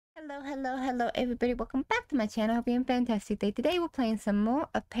Hello, hello, hello, everybody. Welcome back to my channel. Hope you're having a fantastic day. Today, we're playing some more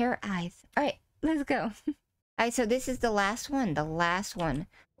A Pair of Eyes. Alright, let's go. Alright, so this is the last one. The last one.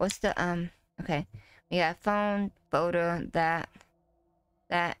 What's the, okay. We got phone, photo, that,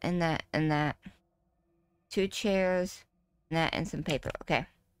 and that, and that. 2 chairs, and that, and some paper. Okay.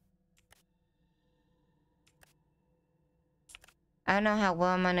 I don't know how well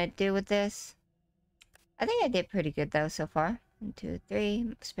I'm gonna do with this. I think I did pretty good, though, so far. 1, 2,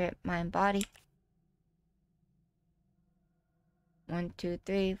 3. Spirit, mind, body. 1, 2,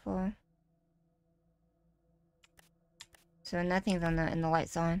 3, 4. So nothing's on and the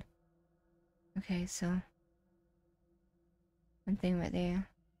light's on. Okay, so one thing right there.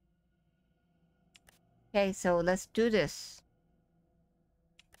 Okay, so let's do this.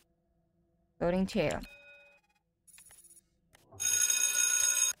 Loading chair.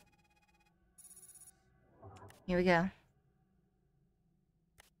 Here we go.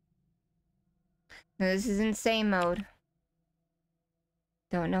 Now this is insane mode.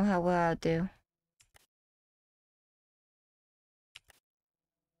 Don't know how well I'll do.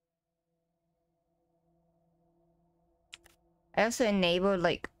 I also enabled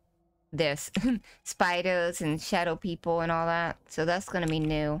like this. Spiders and shadow people and all that. So that's gonna be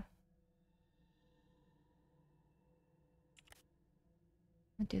new.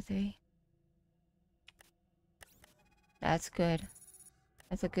 1, 2, 3. That's good.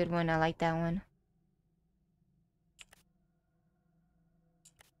 That's a good one. I like that one.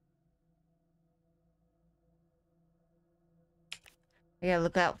 I gotta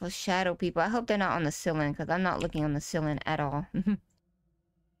look out for shadow people. I hope they're not on the ceiling, because I'm not looking on the ceiling at all.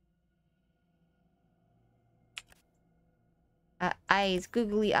 Eyes,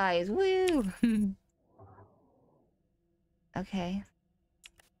 googly eyes, woo! Okay.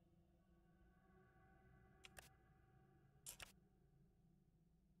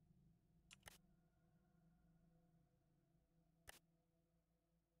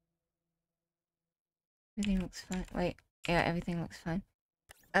 Everything looks fine. Wait, yeah, everything looks fine.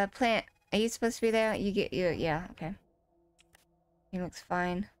 Plant, are you supposed to be there? You get your, yeah, okay. Everything looks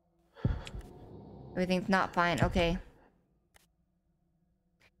fine. Everything's not fine, okay.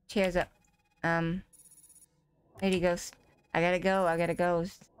 Chairs up. Lady Ghost. I gotta go, I gotta go.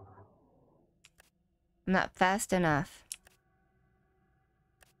 I'm not fast enough.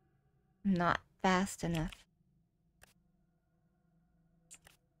 I'm not fast enough.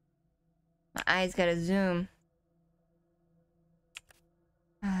 My eyes gotta zoom.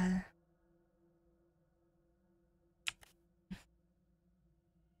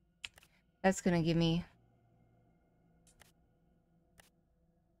 That's gonna give me...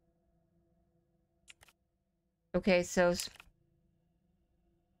 Okay, so...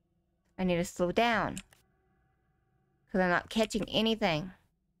 I need to slow down. Because I'm not catching anything.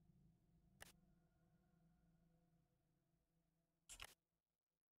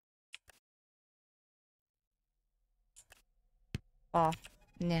 Oh,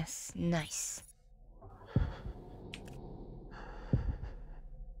 yes, nice.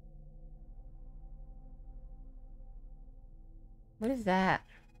 What is that?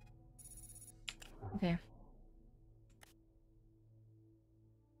 Okay.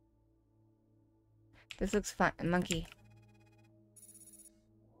 This looks fun. A monkey.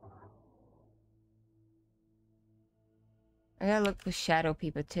 I gotta look for shadow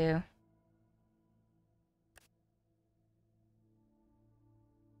people too.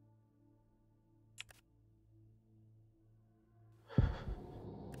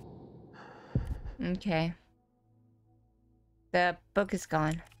 Okay. The book is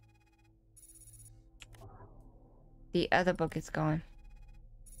gone. The other book is gone.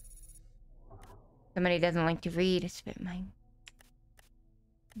 Somebody doesn't like to read. It's a bit mine.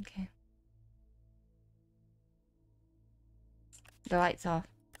 Okay. The light's off.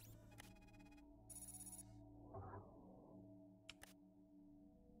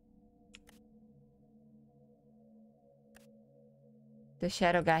 The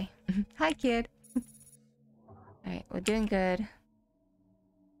shadow guy. Hi, kid. Alright, we're doing good.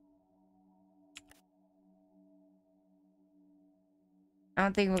 I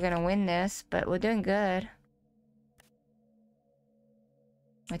don't think we're gonna win this, but we're doing good.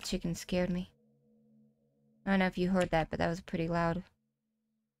 My chicken scared me. I don't know if you heard that, but that was pretty loud.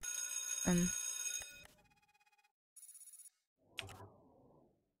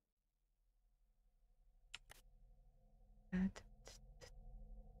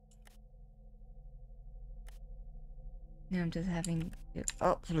 Now I'm just having...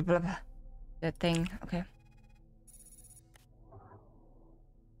 Oh, blah, blah, blah. That thing. Okay.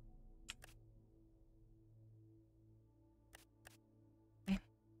 Okay.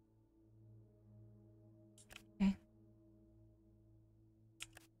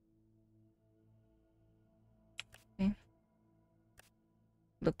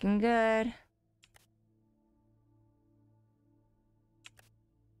 looking good.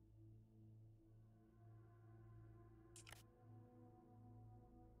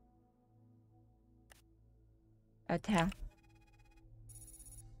 A towel.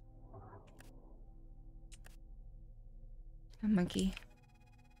 A monkey.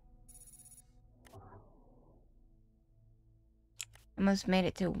 Almost made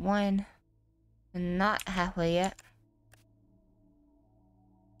it to 1. And not halfway yet.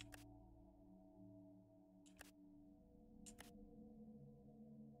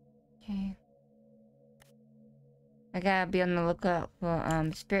 Okay. I gotta be on the lookout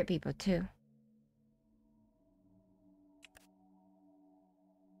for spirit people too.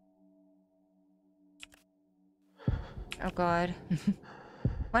 Oh god.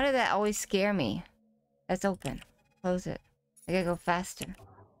 Why did that always scare me? That's open. Close it. I gotta go faster.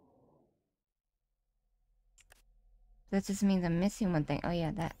 That just means I'm missing one thing. Oh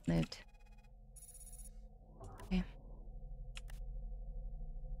yeah, that moved. Okay.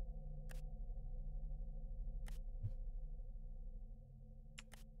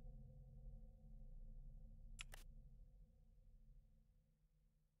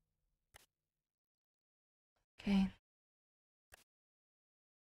 Okay.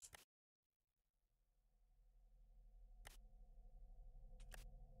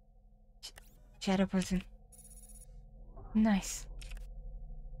 Shadow person. Nice.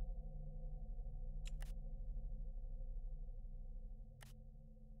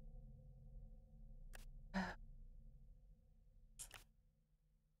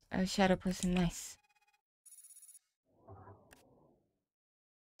 Oh, shadow person, nice.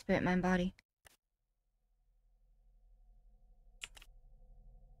 Spirit man body.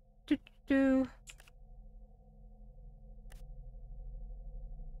 Doo doo.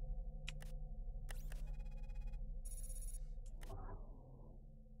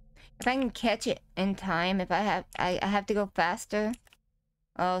 If I can catch it in time, if I have to go faster,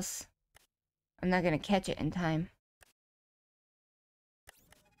 or else I'm not gonna catch it in time.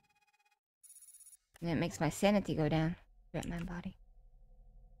 And it makes my sanity go down. Spirit man body.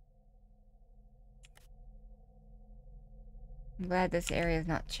 I'm glad this area is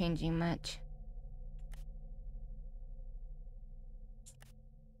not changing much.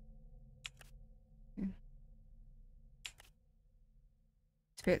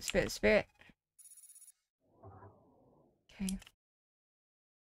 Spirit, spirit, spirit. Okay.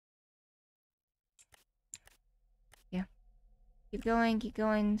 Yeah. Keep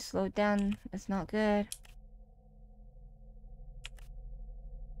going. Slow down. That's not good.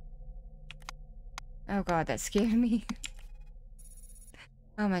 Oh god, that scared me.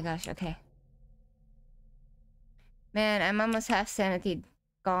 Oh my gosh, okay. Man, I'm almost half sanity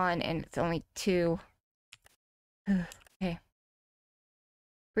gone and it's only 2. Okay.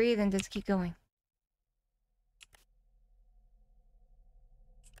 Breathe and just keep going.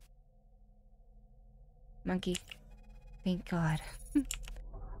 Monkey. Thank god.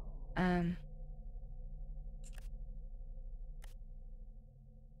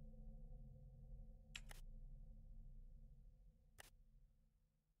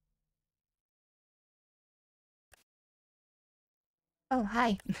 Oh,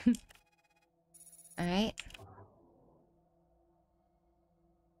 hi. Alright.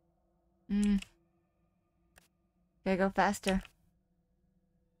 Gotta go faster.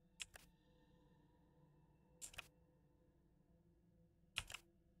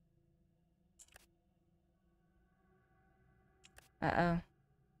 Uh-oh.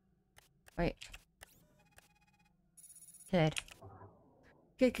 Wait. Good.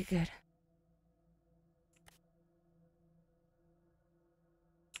 Good.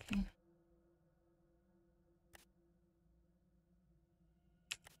 Okay.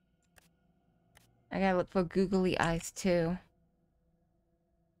 I gotta look for googly eyes too.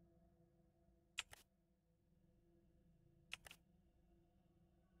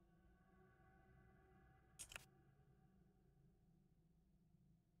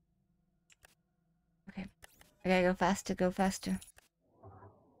 Okay. I gotta go faster.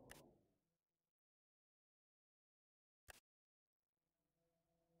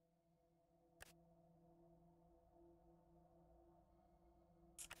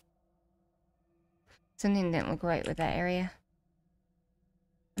 Something didn't look right with that area.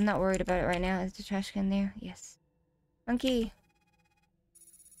 I'm not worried about it right now. Is the trash can there? Yes. Monkey!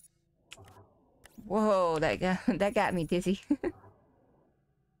 Whoa, that got me dizzy.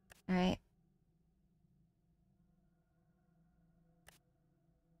 Alright.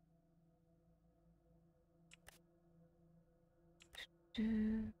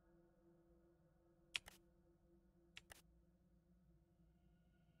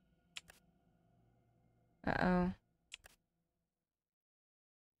 Uh-oh.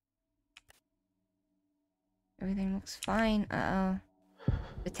 Everything looks fine. Uh-oh.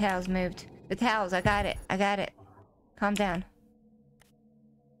 The towels moved. The towels, I got it. I got it. Calm down.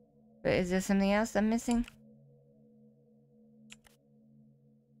 But is there something else I'm missing?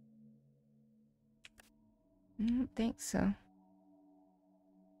 I don't think so.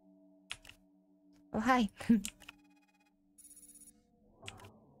 Oh, hi.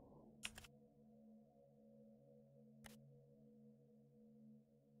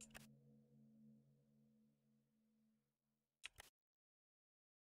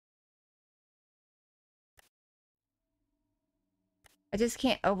 I just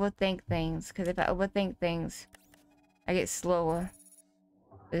can't overthink things, because if I overthink things, I get slower.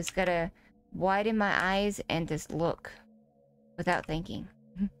 I just gotta widen my eyes and just look without thinking.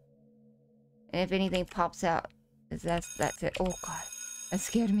 And if anything pops out, that's it. Oh god, that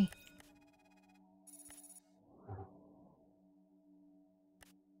scared me.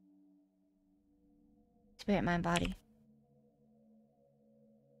 Spirit, mind, body.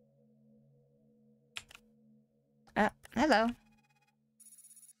 Hello.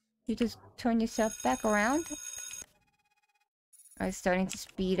 You just turn yourself back around? Oh, it's starting to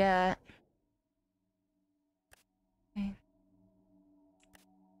speed up. Okay.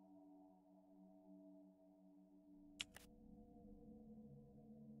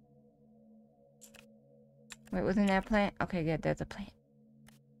 Wait, wasn't there a plant? Okay, good, there's a plant.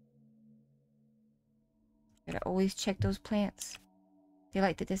 Gotta always check those plants. They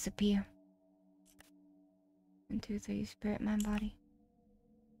like to disappear. 1, 2, 3, spirit, mind, body.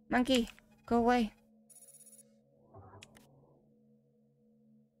 Monkey, go away.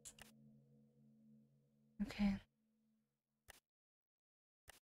 Okay.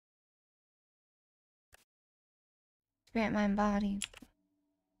 Spirit, mind, body.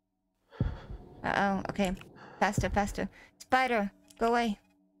 Uh-oh, okay. Faster, faster. Spider, go away.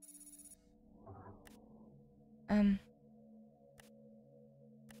 Oh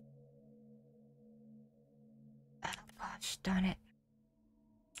gosh, darn it.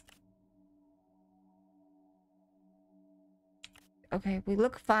 Okay, we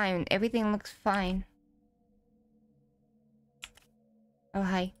look fine. Everything looks fine. Oh,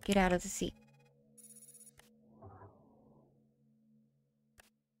 hi. Get out of the seat.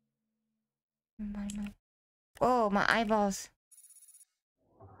 Oh, my eyeballs.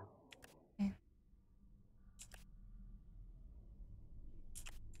 Okay.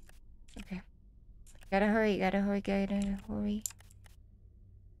 Okay. Gotta hurry, gotta hurry, gotta hurry.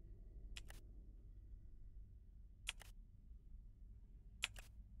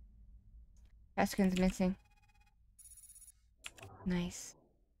 Paskin's missing. Nice.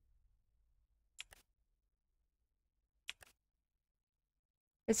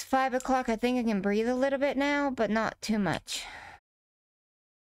 It's 5 o'clock. I think I can breathe a little bit now, but not too much.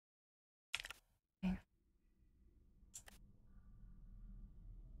 Okay.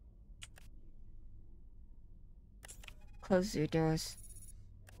 Close your doors.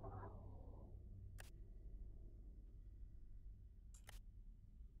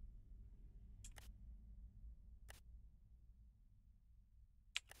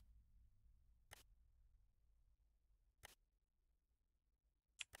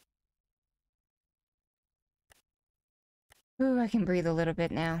 Ooh, I can breathe a little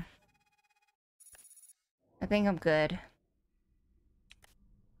bit now. I think I'm good.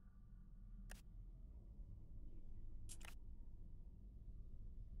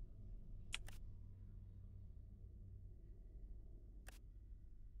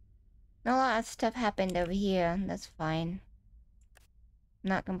 A lot of stuff happened over here. That's fine. I'm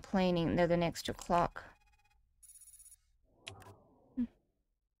not complaining. There's an extra clock.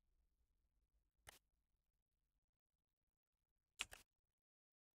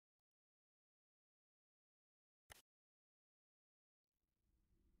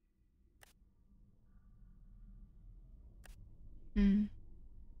 Hmm.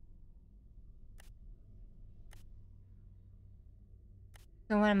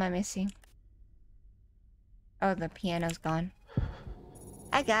 So what am I missing? Oh, the piano's gone.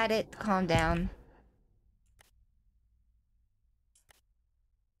 I got it. Calm down.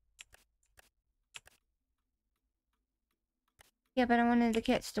 Yeah, but I wanted to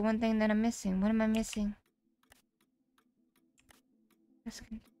catch the one thing that I'm missing. What am I missing?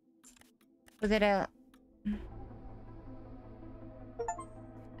 Was it a...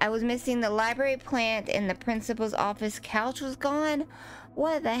 I was missing the library plant and the principal's office couch was gone?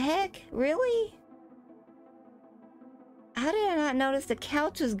 What the heck? Really? How did I not notice the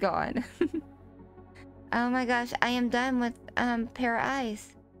couch was gone? Oh my gosh, I am done with pair of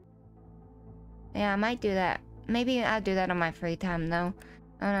eyes. Yeah, I might do that. Maybe I'll do that on my free time, though.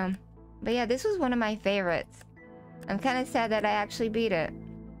 I don't know. But yeah, this was one of my favorites. I'm kind of sad that I actually beat it.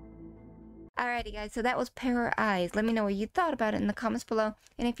 Alrighty, guys. So that was Pair Eyes. Let me know what you thought about it in the comments below.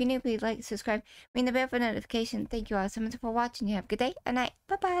 And if you're new, please like, subscribe, ring the bell for notification. Thank you all so much for watching. You have a good day, a night.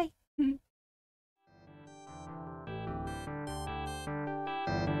 Bye-bye.